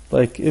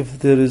 like, if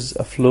there is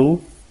a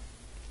flow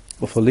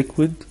of a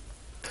liquid,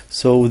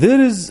 so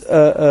there is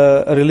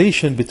a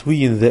relation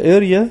between the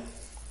area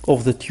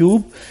of the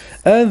tube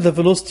and the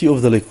velocity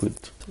of the liquid.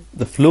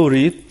 The flow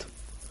rate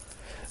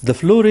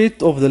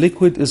of the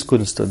liquid is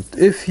constant.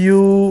 If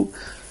you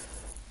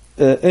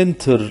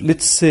enter,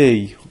 let's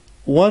say,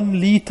 1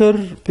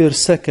 liter per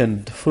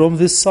second from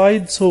this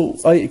side, so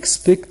I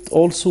expect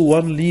also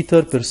 1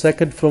 liter per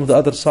second from the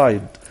other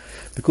side,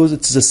 because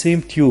it's the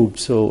same tube.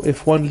 So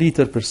if 1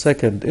 liter per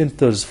second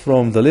enters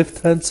from the left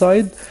hand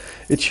side,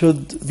 it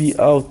should be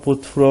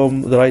output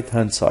from the right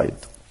hand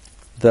side.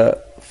 The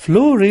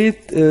flow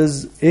rate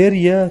is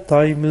area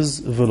times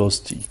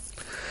velocity.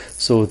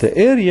 So the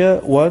area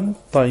 1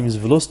 times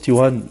velocity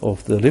 1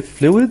 of the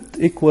fluid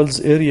equals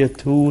area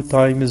 2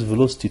 times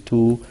velocity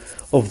 2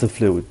 of the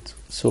fluid.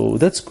 So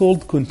that's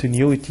called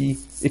continuity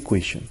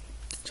equation.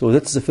 So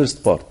that's the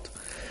first part.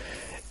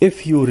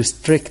 If you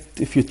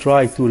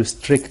try to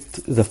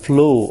restrict the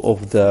flow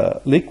of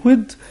the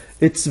liquid,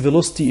 its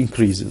velocity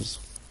increases.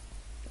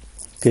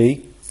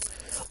 Okay?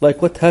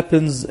 Like what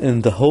happens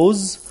in the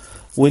hose.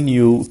 When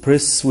you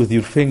press with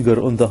your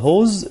finger on the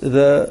hose,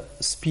 the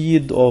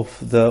speed of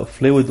the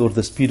fluid or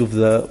the speed of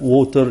the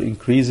water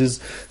increases,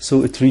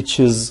 so it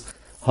reaches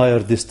higher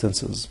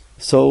distances.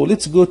 So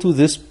let's go to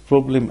this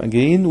problem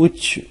again,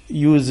 which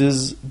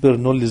uses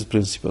Bernoulli's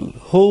principle.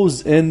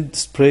 Hose end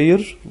sprayer,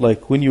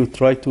 like when you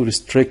try to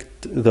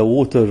restrict the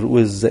water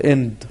with the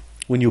end,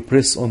 when you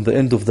press on the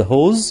end of the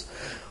hose,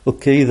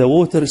 okay, the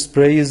water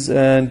sprays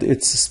and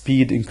its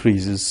speed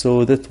increases.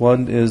 So that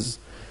one is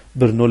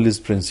Bernoulli's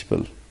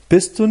principle.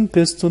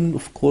 Piston,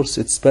 of course,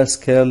 it's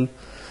Pascal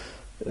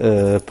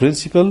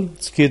principle.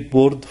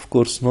 Skateboard, of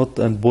course, not.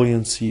 And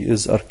buoyancy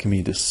is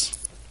Archimedes,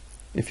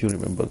 if you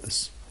remember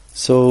this.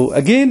 So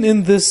again,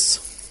 in this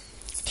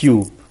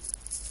tube,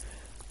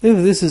 if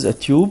this is a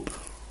tube,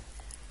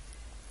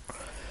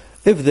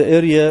 if the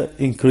area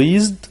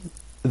increased,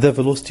 the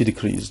velocity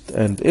decreased.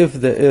 And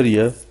if the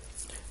area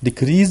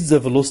decreased, the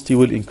velocity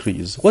will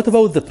increase. What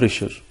about the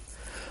pressure?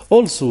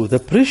 Also, the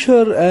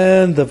pressure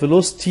and the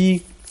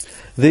velocity,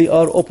 they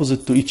are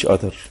opposite to each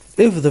other.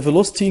 If the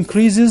velocity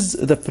increases,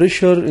 the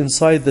pressure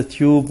inside the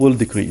tube will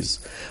decrease.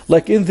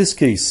 Like in this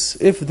case,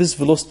 if this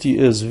velocity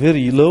is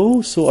very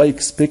low, so I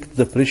expect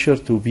the pressure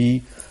to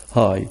be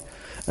high.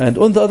 And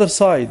on the other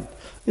side,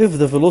 if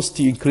the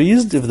velocity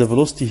increased, if the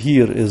velocity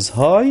here is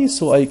high,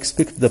 so I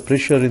expect the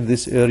pressure in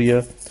this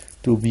area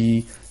to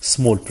be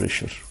small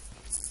pressure.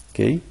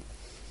 Okay?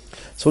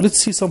 So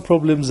let's see some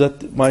problems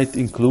that might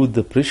include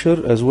the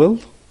pressure as well.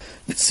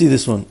 Let's see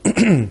this one.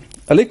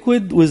 A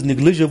liquid with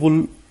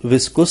negligible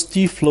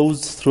viscosity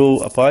flows through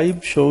a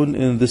pipe shown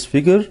in this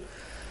figure.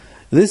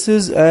 This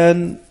is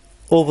an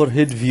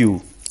overhead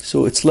view.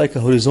 So it's like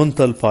a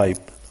horizontal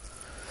pipe.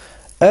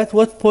 At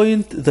what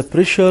point the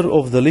pressure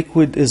of the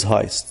liquid is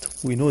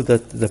highest? We know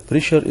that the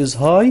pressure is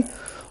high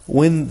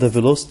when the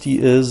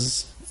velocity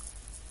is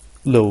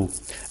low.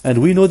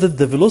 And we know that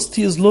the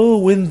velocity is low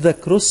when the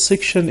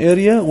cross-section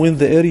area, when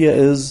the area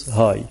is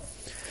high.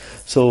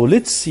 So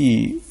let's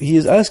see, he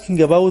is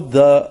asking about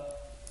the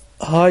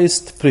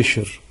highest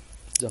pressure.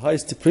 The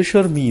highest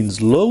pressure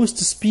means lowest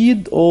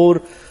speed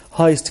or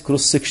highest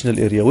cross-sectional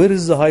area. Where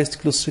is the highest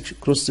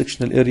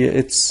cross-sectional area?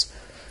 It's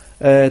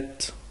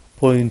at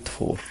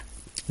 0.4.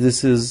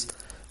 This is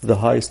the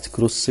highest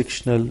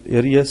cross-sectional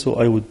area, so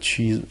I would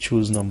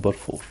choose number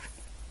 4.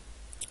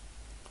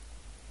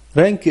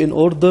 Rank in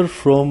order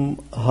from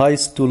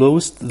highest to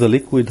lowest the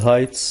liquid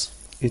heights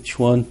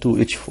H1 to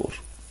H4.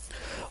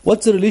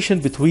 What's the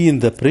relation between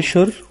the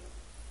pressure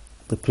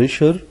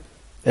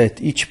at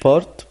each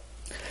part,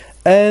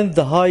 and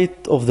the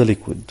height of the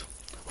liquid?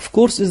 Of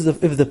course,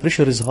 if the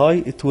pressure is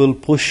high, it will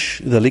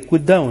push the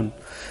liquid down.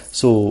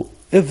 So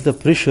if the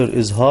pressure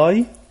is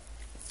high,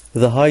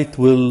 the height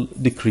will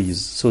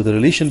decrease. So the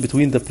relation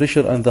between the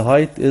pressure and the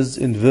height is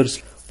inverse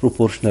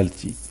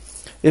proportionality.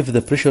 If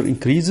the pressure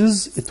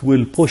increases, it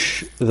will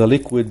push the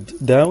liquid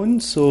down,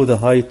 so the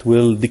height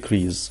will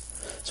decrease.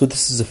 So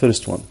this is the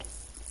first one.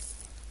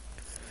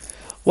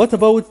 What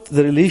about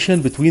the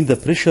relation between the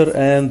pressure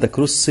and the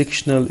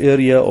cross-sectional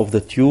area of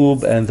the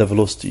tube and the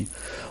velocity?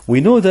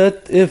 We know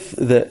that if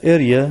the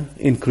area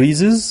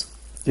increases,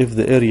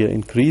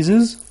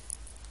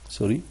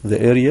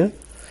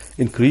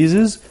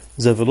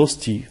 the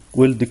velocity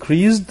will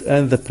decrease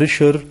and the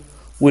pressure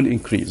will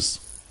increase.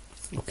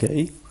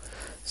 Okay?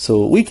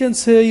 So we can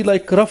say,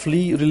 like,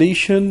 roughly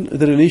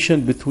the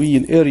relation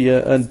between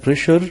area and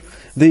pressure,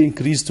 they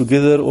increase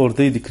together or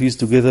they decrease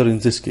together in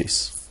this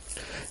case.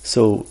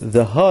 So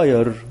the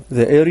higher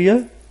the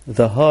area,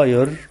 the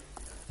higher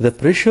the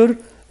pressure,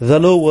 the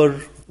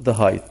lower the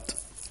height.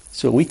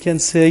 So we can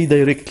say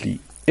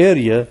directly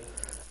area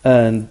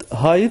and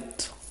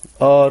height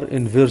are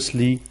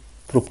inversely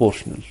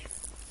proportional.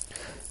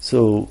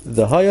 So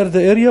the higher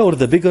the area or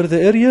the bigger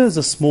the area,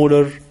 the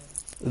smaller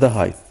the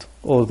height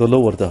or the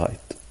lower the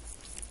height.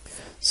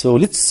 So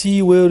let's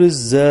see where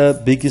is the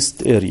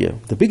biggest area.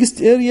 The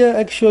biggest area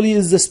actually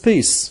is the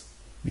space,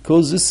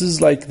 because this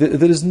is like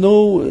there is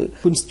no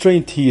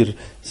constraint here.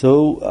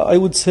 So I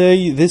would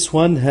say this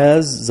one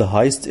has the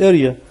highest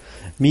area,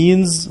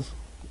 means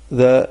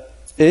the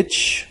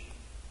H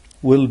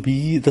will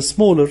be the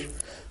smaller.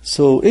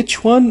 So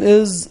H1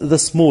 is the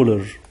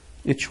smaller.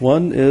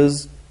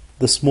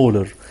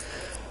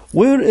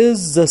 Where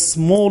is the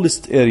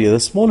smallest area? The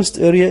smallest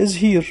area is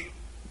here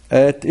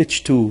at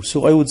H2.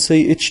 So I would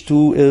say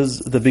H2 is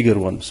the bigger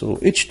one. So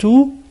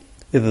H2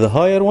 is the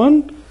higher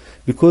one,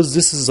 because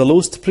this is the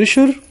lowest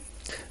pressure.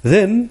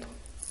 Then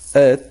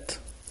at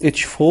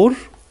H4,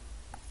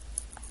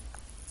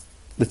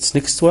 that's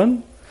next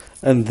one,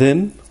 and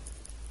then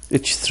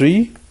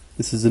H3,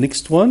 this is the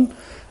next one.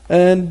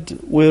 And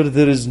where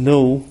there is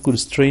no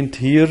constraint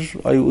here,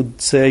 I would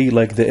say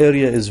like the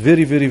area is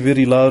very, very,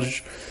 very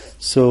large,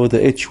 so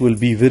the H will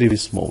be very, very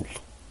small.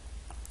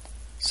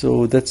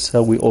 So that's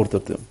how we order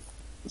them.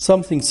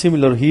 Something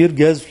similar here,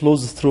 gas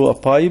flows through a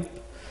pipe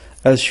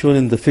as shown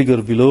in the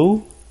figure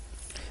below.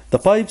 The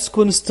pipe's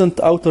constant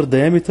outer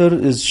diameter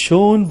is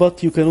shown,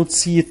 but you cannot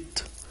see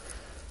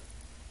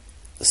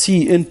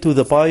into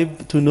the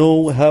pipe to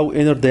know how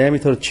inner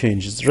diameter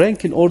changes.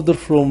 Rank in order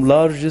from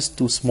largest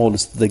to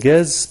smallest the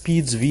gas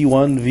speeds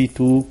V1,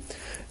 V2,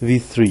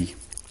 V3.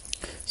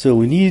 So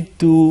we need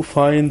to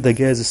find the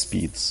gas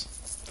speeds.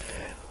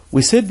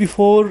 We said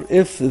before,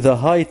 if the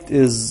height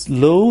is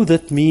low,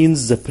 that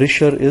means the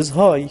pressure is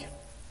high.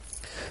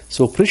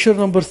 So pressure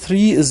number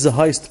 3 is the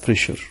highest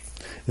pressure.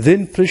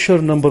 Then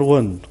pressure number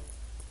 1.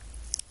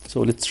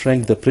 So let's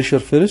rank the pressure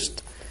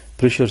first.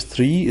 Pressure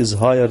 3 is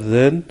higher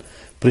than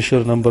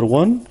pressure number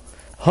 1,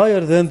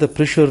 higher than the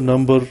pressure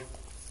number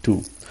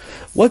 2.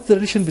 What's the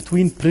relation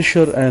between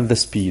pressure and the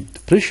speed?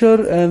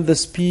 Pressure and the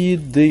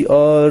speed, they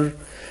are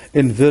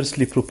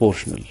inversely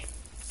proportional.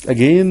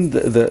 Again,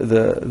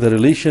 the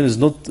relation is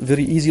not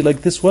very easy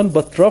like this one,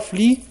 but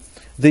roughly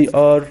they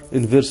are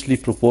inversely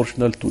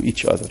proportional to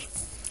each other.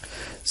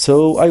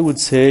 So I would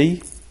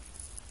say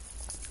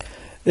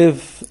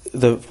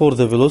for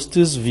the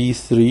velocities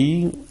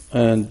V3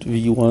 and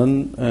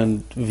V1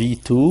 and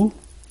V2,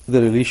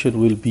 the relation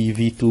will be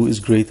V2 is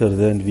greater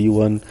than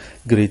V1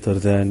 greater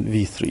than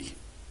V3.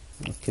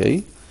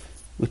 Okay,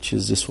 which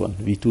is this one.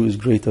 V2 is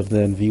greater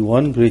than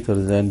V1 greater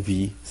than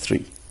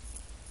V3.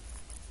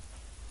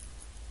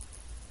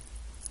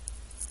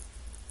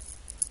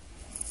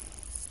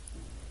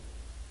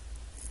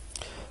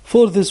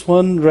 For this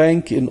one,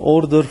 rank in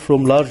order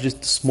from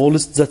largest to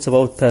smallest, that's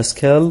about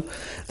Pascal.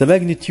 The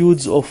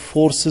magnitudes of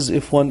forces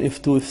F1,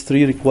 F2,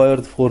 F3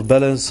 required for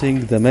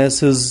balancing the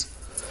masses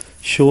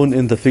shown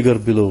in the figure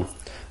below.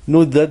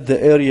 Note that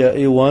the area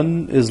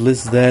A1 is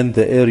less than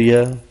the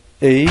area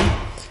A,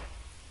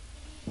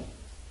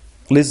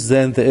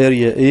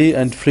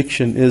 and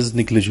friction is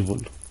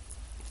negligible.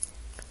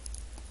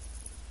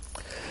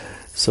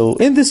 So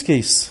in this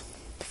case,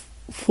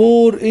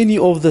 for any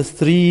of the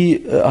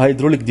three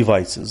hydraulic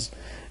devices.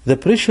 The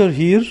pressure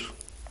here,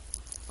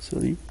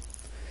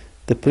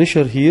 the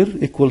pressure here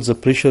equals the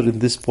pressure in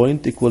this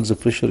point, equals the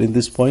pressure in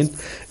this point,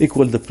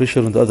 equal the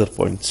pressure in the other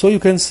point. So you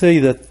can say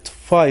that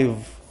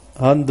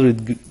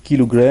 500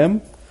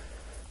 kilogram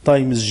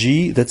times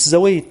G, that's the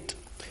weight,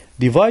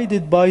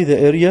 divided by the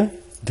area,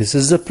 this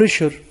is the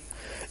pressure,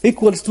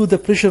 equals to the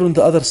pressure on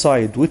the other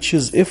side, which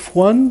is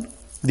F1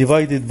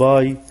 divided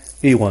by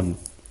A1.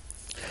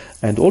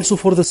 And also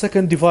for the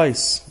second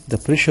device, the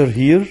pressure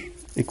here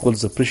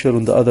equals the pressure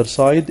on the other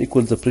side,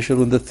 equals the pressure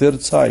on the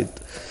third side.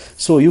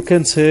 So you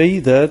can say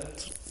that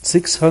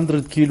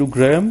 600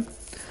 kilogram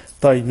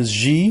times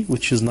G,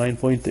 which is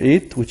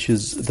 9.8, which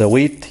is the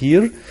weight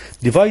here,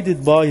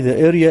 divided by the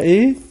area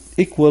A,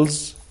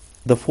 equals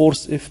the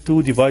force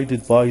F2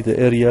 divided by the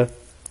area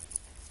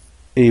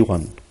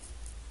A1.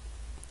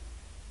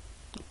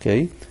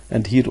 Okay,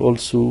 and here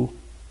also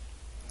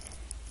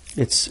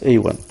it's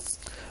A1.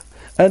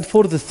 And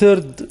for the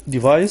third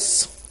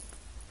device,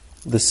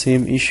 the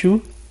same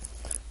issue.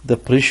 The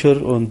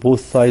pressure on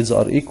both sides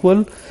are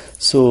equal.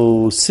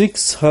 So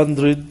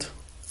 600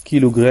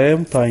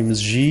 kilogram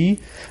times G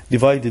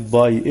divided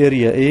by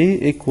area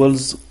A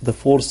equals the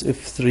force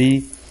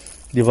F3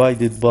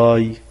 divided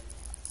by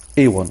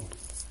A1.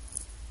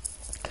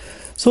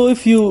 So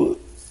if you,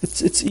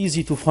 it's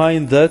easy to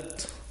find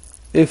that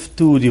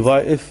F2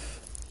 divide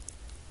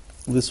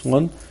this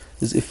one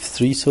is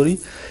F3, sorry.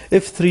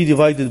 F3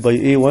 divided by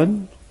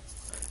A1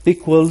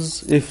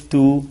 equals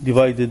F2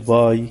 divided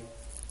by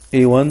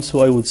A1. So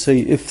I would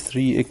say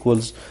F3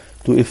 equals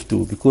to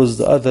F2 because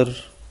the other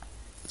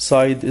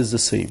side is the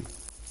same.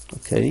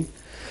 Okay.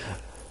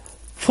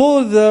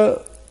 For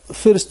the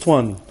first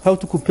one, how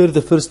to compare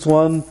the first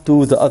one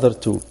to the other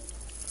two?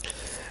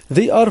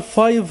 They are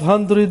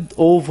 500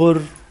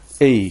 over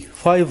A.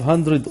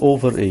 500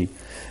 over A.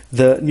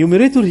 The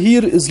numerator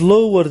here is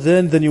lower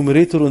than the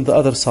numerator on the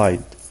other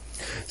side.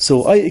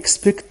 So I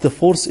expect the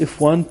force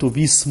F1 to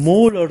be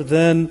smaller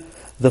than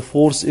the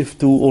force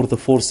F2 or the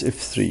force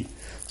F3.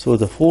 So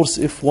the force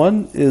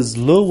F1 is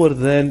lower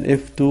than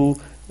F2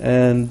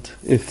 and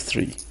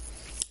F3.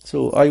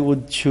 So I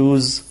would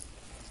choose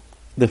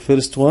the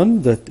first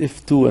one, that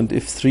F2 and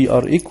F3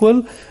 are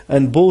equal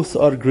and both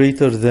are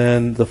greater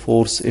than the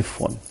force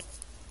F1.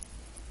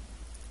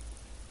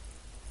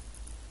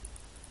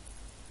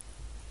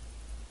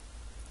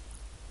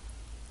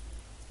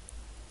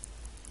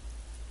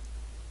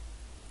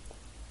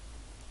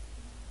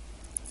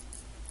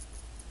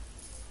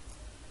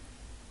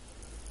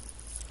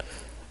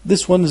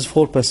 This one is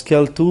for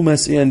Pascal 2.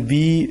 Mass A and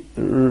B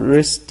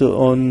rest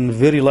on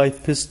very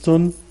light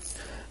piston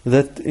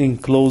that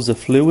enclose a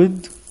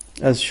fluid,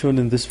 as shown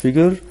in this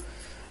figure.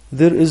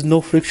 There is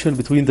no friction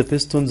between the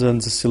pistons and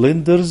the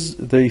cylinders.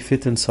 They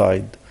fit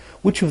inside.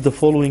 Which of the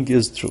following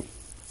is true?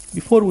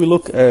 Before we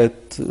look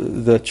at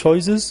the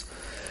choices,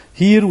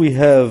 here we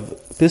have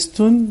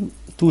piston,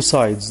 two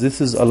sides.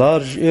 This is a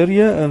large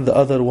area and the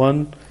other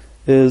one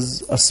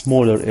is a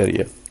smaller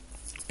area.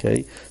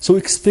 Okay, so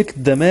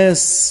expect the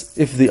mass,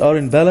 if they are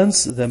in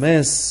balance, the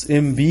mass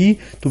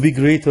MB to be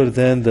greater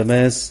than the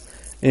mass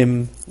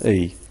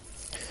MA.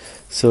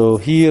 So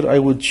here I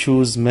would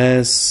choose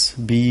mass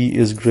B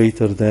is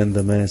greater than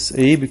the mass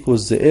A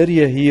because the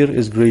area here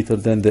is greater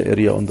than the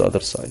area on the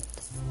other side.